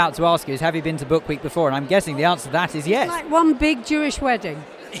just about to ask you, have you been to Book Week before? And I'm guessing the answer to that is yes. It's like one big Jewish wedding.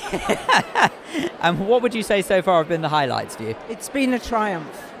 And what would you say so far have been the highlights for you? It's been a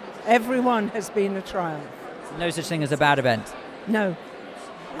triumph. Everyone has been a triumph. No such thing as a bad event? No.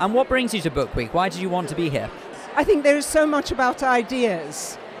 And what brings you to Book Week? Why did you want to be here? I think there is so much about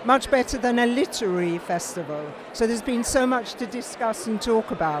ideas, much better than a literary festival. So there's been so much to discuss and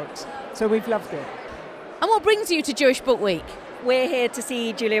talk about. So we've loved it. And what brings you to Jewish Book Week? We're here to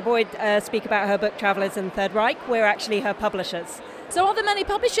see Julia Boyd speak about her book Travellers and Third Reich. We're actually her publishers. So are there many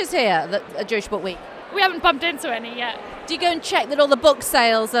publishers here at Jewish Book Week? we haven't bumped into any yet. Do you go and check that all the book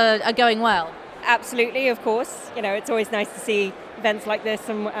sales are going well? Absolutely, of course. It's always nice to see events like this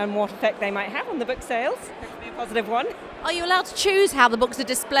and what effect they might have on the book sales. Hopefully a positive one. Are you allowed to choose how the books are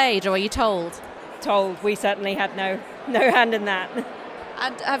displayed, or are you told? Told. We certainly had no hand in that.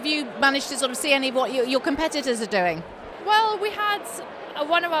 And have you managed to sort of see any of what your competitors are doing? Well, we had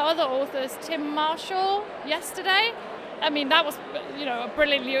one of our other authors, Tim Marshall, yesterday. I mean, that was,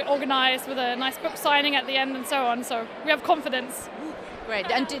 brilliantly organised with a nice book signing at the end and so on. So we have confidence.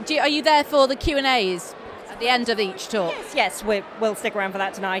 Great. And are you there for the Q&As at the end of each talk? Yes, we'll stick around for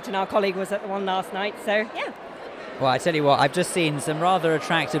that tonight, and our colleague was at the one last night, so yeah. Well, I tell you what, I've just seen some rather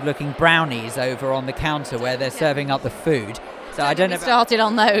attractive-looking brownies over on the counter where they're serving up the food. So I don't know. Started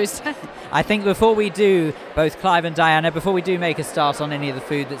on those. I think before we do, both Clive and Diana, before we do make a start on any of the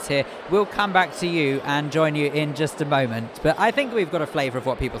food that's here, we'll come back to you and join you in just a moment. But I think we've got a flavour of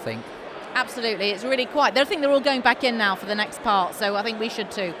what people think. Absolutely, it's really quiet. I think they're all going back in now for the next part, so I think we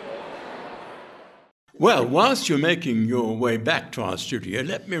should too. Well, whilst you're making your way back to our studio,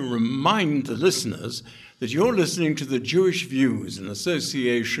 let me remind the listeners that you're listening to the Jewish Views in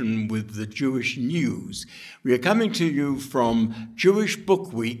association with the Jewish News. We are coming to you from Jewish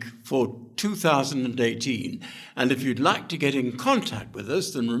Book Week for 2018. And if you'd like to get in contact with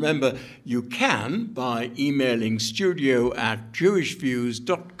us, then remember you can by emailing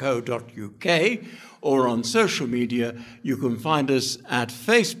studio@jewishviews.co.uk, or on social media you can find us at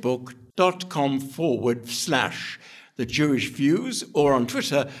facebook.com/The Jewish Views, or on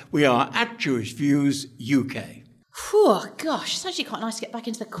Twitter, we are at Jewish Views UK. Whew, gosh, it's actually quite nice to get back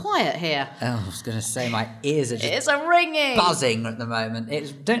into the quiet here. Oh, I was going to say, my ears are just it's a ringing. Buzzing at the moment.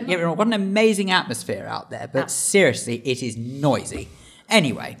 Don't get me wrong, what an amazing atmosphere out there, but seriously, it is noisy.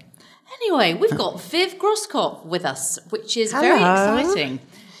 Anyway, we've got Viv Groskop with us, which is Hello. very exciting.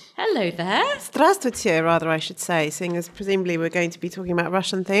 Hello there. Здравствуйте, rather, I should say, seeing as presumably we're going to be talking about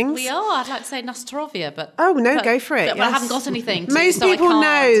Russian things. We are. I'd like to say Nastarovia, but... Oh, no, go for it. But yes. I haven't got anything to, Most so people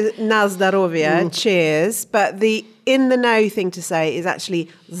know Na Zdarovia, cheers, but the in-the-know thing to say is actually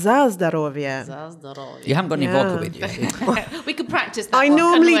Za Zdarovia. You haven't got any vodka with you. We could practice that I one,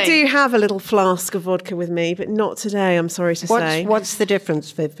 normally couldn't we? do have a little flask of vodka with me, but not today, I'm sorry to say. What's the difference,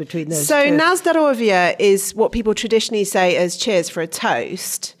 Viv, between those So two? Na Zdarovia is what people traditionally say as cheers for a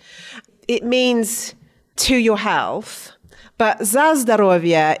toast. It means to your health, but Za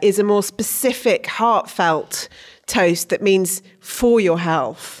Zdarovia is a more specific, heartfelt toast that means for your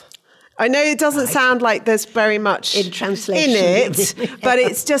health. I know it doesn't sound like there's very much in translation in it, but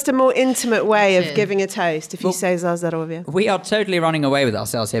it's just a more intimate way of giving a toast if you say Za Zdarovia. We are totally running away with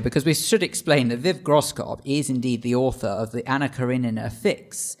ourselves here because we should explain that Viv Groskop is indeed the author of the Anna Karenina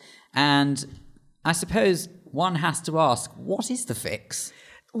fix. And I suppose one has to ask, what is the fix?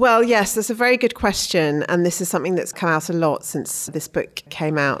 Well, yes, that's a very good question. And this is something that's come out a lot since this book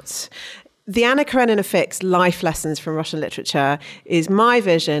came out. The Anna Karenina Fix, Life Lessons from Russian Literature, is my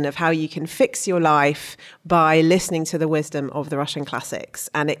vision of how you can fix your life by listening to the wisdom of the Russian classics.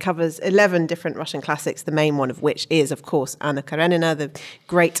 And it covers 11 different Russian classics, the main one of which is, of course, Anna Karenina, the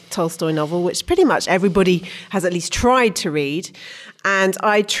great Tolstoy novel, which pretty much everybody has at least tried to read. And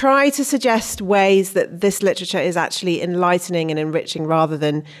I try to suggest ways that this literature is actually enlightening and enriching rather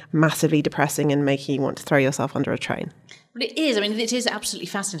than massively depressing and making you want to throw yourself under a train. Well, it is. I mean, it is absolutely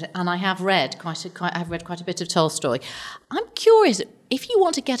fascinating, and I have read quite a bit of Tolstoy. I'm curious, if you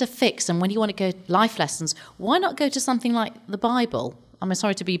want to get a fix and when you want to go life lessons, why not go to something like the Bible? I'm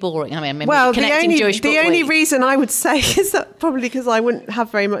sorry to be boring. I mean, well, connecting Jewish Book the only Week. reason I would say is that probably because I wouldn't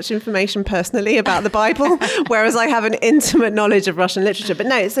have very much information personally about the Bible, whereas I have an intimate knowledge of Russian literature. But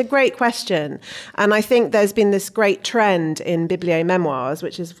no, it's a great question. And I think there's been this great trend in bibliomemoirs,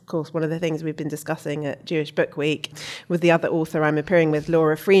 which is, of course, one of the things we've been discussing at Jewish Book Week with the other author I'm appearing with,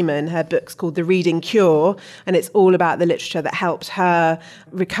 Laura Freeman. Her book's called The Reading Cure, and it's all about the literature that helped her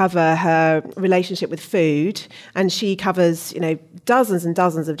recover her relationship with food. And she covers, dozens and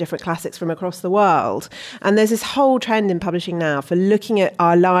dozens of different classics from across the world. And there's this whole trend in publishing now for looking at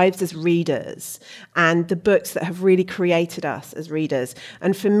our lives as readers and the books that have really created us as readers.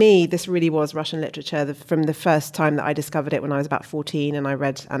 And for me, this really was Russian literature from the first time that I discovered it when I was about 14 and I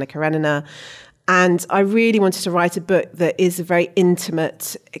read Anna Karenina. And I really wanted to write a book that is a very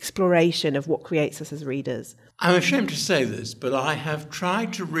intimate exploration of what creates us as readers. I'm ashamed to say this, but I have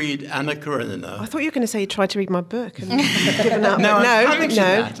tried to read Anna Karenina. I thought you were going to say you tried to read my book and given up. No, I'm coming to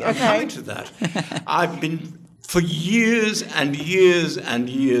that. Okay. I'm coming to that. I've been, for years and years and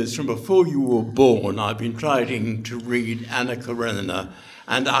years, from before you were born, I've been trying to read Anna Karenina,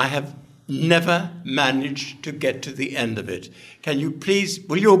 and I have never managed to get to the end of it. Can you please,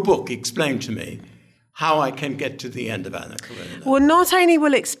 will your book explain to me how I can get to the end of Anna Karenina. Well, not only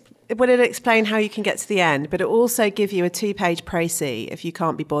will it explain how you can get to the end, but it also give you a 2-page précis if you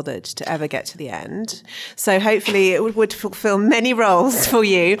can't be bothered to ever get to the end. So hopefully it would fulfill many roles for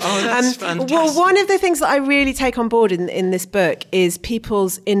you. Oh, that's fantastic. Well, one of the things that I really take on board in this book is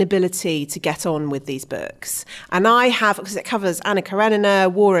people's inability to get on with these books. And I have, because it covers Anna Karenina,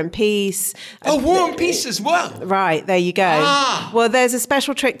 War and Peace. Oh, War and Peace as well. Right, there you go. Well, there's a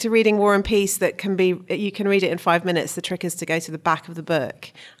special trick to reading War and Peace that you can read it in 5 minutes. The trick is to go to the back of the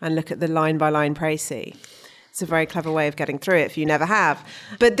book and look at the line-by-line précis. It's a very clever way of getting through it if you never have.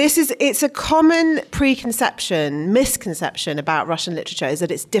 But it's a common misconception about Russian literature is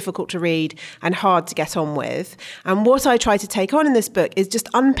that it's difficult to read and hard to get on with. And what I try to take on in this book is just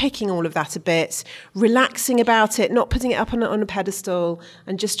unpicking all of that a bit, relaxing about it, not putting it up on a pedestal,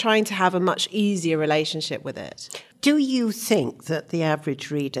 and just trying to have a much easier relationship with it. Do you think that the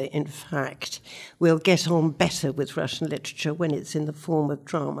average reader, in fact, will get on better with Russian literature when it's in the form of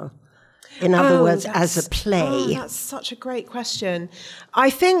drama? In other words, as a play. Oh, that's such a great question. I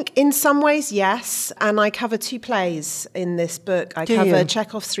think in some ways, yes. And I cover 2 plays in this book. I cover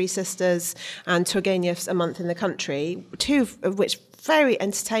Chekhov's Three Sisters and Turgenev's A Month in the Country, 2 of which very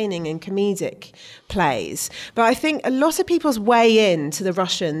entertaining and comedic plays. But I think a lot of people's way into the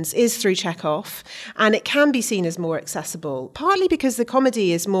Russians is through Chekhov, and it can be seen as more accessible, partly because the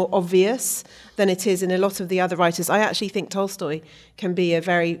comedy is more obvious than it is in a lot of the other writers. I actually think Tolstoy can be a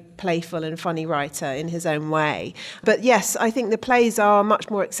very playful and funny writer in his own way. But yes, I think the plays are much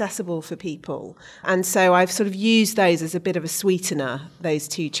more accessible for people. And so I've sort of used those as a bit of a sweetener, those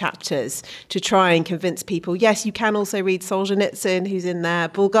 2 chapters, to try and convince people, yes, you can also read Solzhenitsyn, who's in there,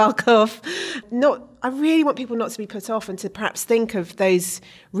 Bulgakov. I really want people not to be put off and to perhaps think of those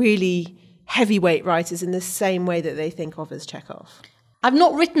really heavyweight writers in the same way that they think of as Chekhov. I've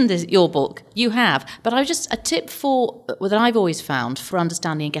not written your book, you have, but a tip that I've always found for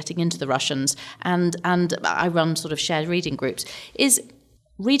understanding and getting into the Russians, and I run sort of shared reading groups, is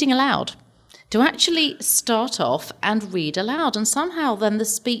reading aloud. To actually start off and read aloud, and somehow then the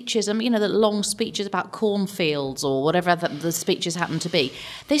speeches, the long speeches about cornfields or whatever the speeches happen to be,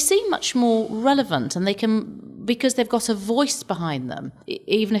 they seem much more relevant, and because they've got a voice behind them,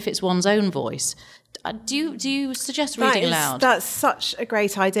 even if it's one's own voice. Do you suggest reading aloud? That's such a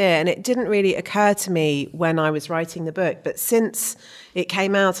great idea, and it didn't really occur to me when I was writing the book, but since it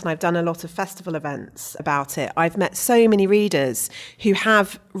came out and I've done a lot of festival events about it, I've met so many readers who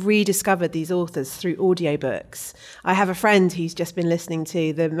have rediscovered these authors through audiobooks. I have a friend who's just been listening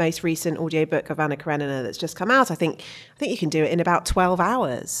to the most recent audiobook of Anna Karenina that's just come out. I think you can do it in about 12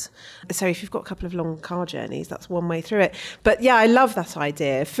 hours. So if you've got a couple of long car journeys, that's one way through it. But yeah, I love that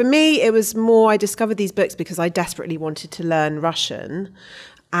idea. For me, it was more, I discovered these books because I desperately wanted to learn Russian.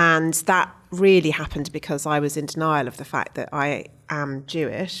 And that really happened because I was in denial of the fact that I am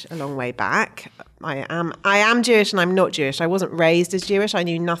Jewish a long way back. I am Jewish and I'm not Jewish. I wasn't raised as Jewish. I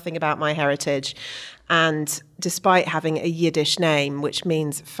knew nothing about my heritage. And despite having a Yiddish name, which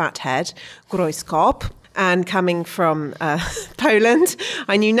means fat head, groiskop, and coming from Poland,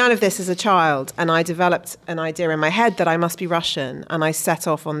 I knew none of this as a child. And I developed an idea in my head that I must be Russian. And I set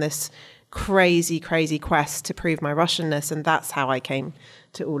off on this crazy quest to prove my Russianness. And that's how I came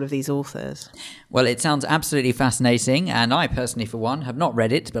to all of these authors. Well, it sounds absolutely fascinating, and I personally, for one, have not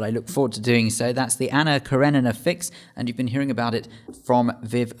read it, but I look forward to doing so. That's the Anna Karenina fix, and you've been hearing about it from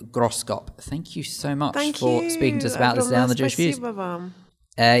Viv Groskop. Thank you so much for speaking to us about this today on the Jewish Views.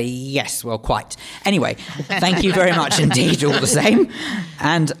 Yes, well, quite. Anyway, thank you very much indeed, all the same.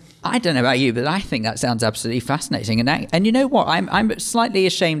 And I don't know about you, but I think that sounds absolutely fascinating. And you know what? I'm slightly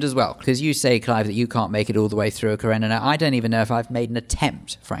ashamed as well, because you say, Clive, that you can't make it all the way through a Karenina. I don't even know if I've made an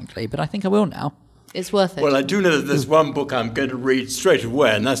attempt, frankly, but I think I will now. It's worth it. Well, I do know that there's one book I'm going to read straight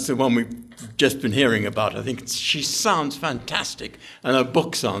away, and that's the one we've just been hearing about. I think she sounds fantastic, and her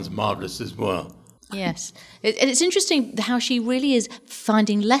book sounds marvellous as well. Yes. It's interesting how she really is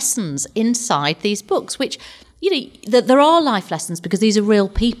finding lessons inside these books, which, there are life lessons because these are real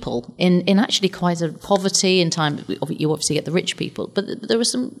people in actually quite a poverty in time. You obviously get the rich people, but there are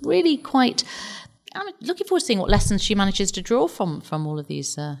some really quite... I'm looking forward to seeing what lessons she manages to draw from all of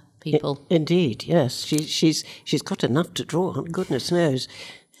these people. Indeed, yes. She's got enough to draw on, goodness knows.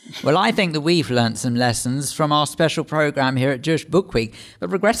 Well, I think that we've learnt some lessons from our special programme here at Jewish Book Week,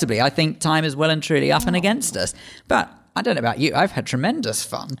 but regrettably, I think time is well and truly up and against us. But I don't know about you, I've had tremendous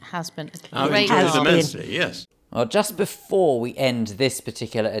fun. Has been. I've enjoyed it immensely, yes. Well, just before we end this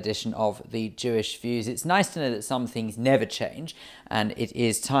particular edition of the Jewish Views, it's nice to know that some things never change, and it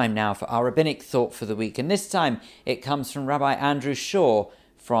is time now for our Rabbinic Thought for the week. And this time, it comes from Rabbi Andrew Shaw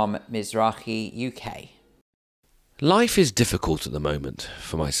from Mizrachi UK. Life is difficult at the moment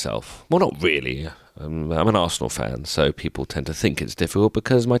for myself. Well, not really. I'm an Arsenal fan, so people tend to think it's difficult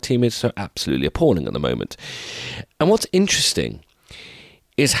because my team is so absolutely appalling at the moment. And what's interesting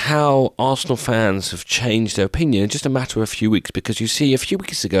is how Arsenal fans have changed their opinion in just a matter of a few weeks. Because you see, a few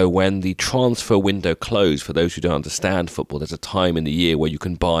weeks ago when the transfer window closed, for those who don't understand football, there's a time in the year where you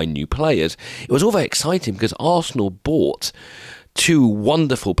can buy new players. It was all very exciting because Arsenal bought 2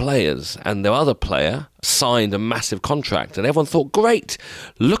 wonderful players and their other player signed a massive contract, and everyone thought, great,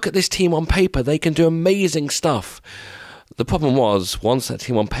 look at this team on paper, they can do amazing stuff. The problem was, once that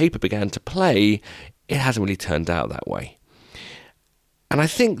team on paper began to play, it hasn't really turned out that way. And I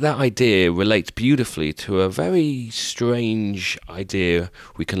think that idea relates beautifully to a very strange idea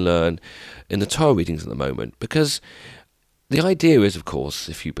we can learn in the Torah readings at the moment, because the idea is, of course,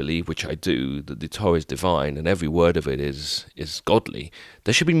 if you believe, which I do, that the Torah is divine and every word of it is godly,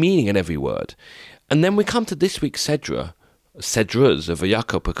 there should be meaning in every word. And then we come to this week's Sedras of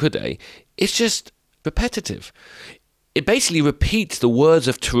Yaakov Pekudei. It's just repetitive. It basically repeats the words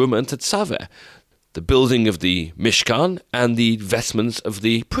of Terumah and Tetzaveh, the building of the Mishkan and the vestments of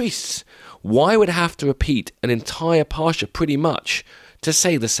the priests. Why would it have to repeat an entire parsha pretty much to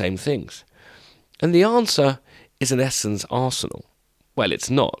say the same things? And the answer is in essence Arsenal. Well, it's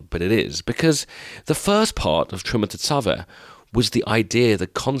not, but it is, because the first part of Terumah Tetzaveh was the idea, the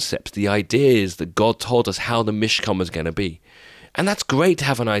concepts, the ideas that God told us how the Mishkan was going to be. And that's great to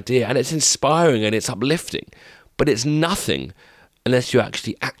have an idea, and it's inspiring and it's uplifting, but it's nothing unless you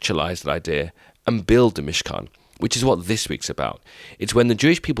actually actualize that idea and build the Mishkan, which is what this week's about. It's when the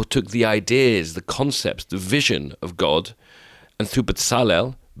Jewish people took the ideas, the concepts, the vision of God, and through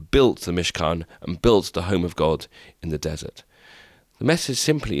B'Tzalel, built the Mishkan and built the home of God in the desert. The message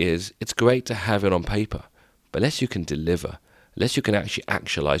simply is, it's great to have it on paper, but unless you can deliver, unless you can actually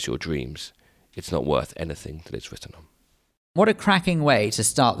actualize your dreams, it's not worth anything that it's written on. What a cracking way to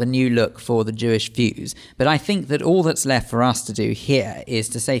start the new look for the Jewish Views. But I think that all that's left for us to do here is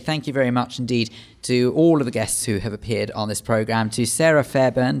to say thank you very much indeed to all of the guests who have appeared on this programme, to Sarah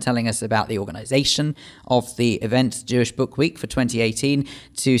Fairburn telling us about the organisation of the event Jewish Book Week for 2018,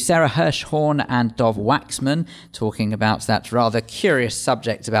 to Sarah Hirschhorn and Dov Waxman talking about that rather curious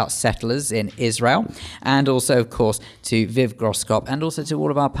subject about settlers in Israel, and also, of course, to Viv Groskop, and also to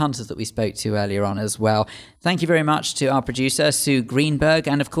all of our punters that we spoke to earlier on as well. Thank you very much to our producer, Sue Greenberg.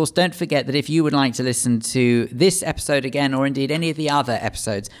 And of course, don't forget that if you would like to listen to this episode again, or indeed any of the other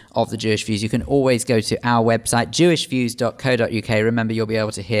episodes of the Jewish Views, you can always go to our website, jewishviews.co.uk. Remember, you'll be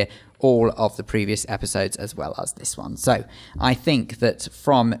able to hear all of the previous episodes as well as this one. So I think that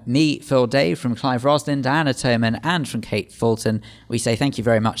from me, Phil Day, from Clive Roslin, Diana Toman, and from Kate Fulton, we say thank you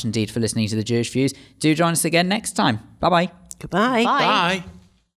very much indeed for listening to the Jewish Views. Do join us again next time. Bye-bye. Goodbye. Bye. Bye.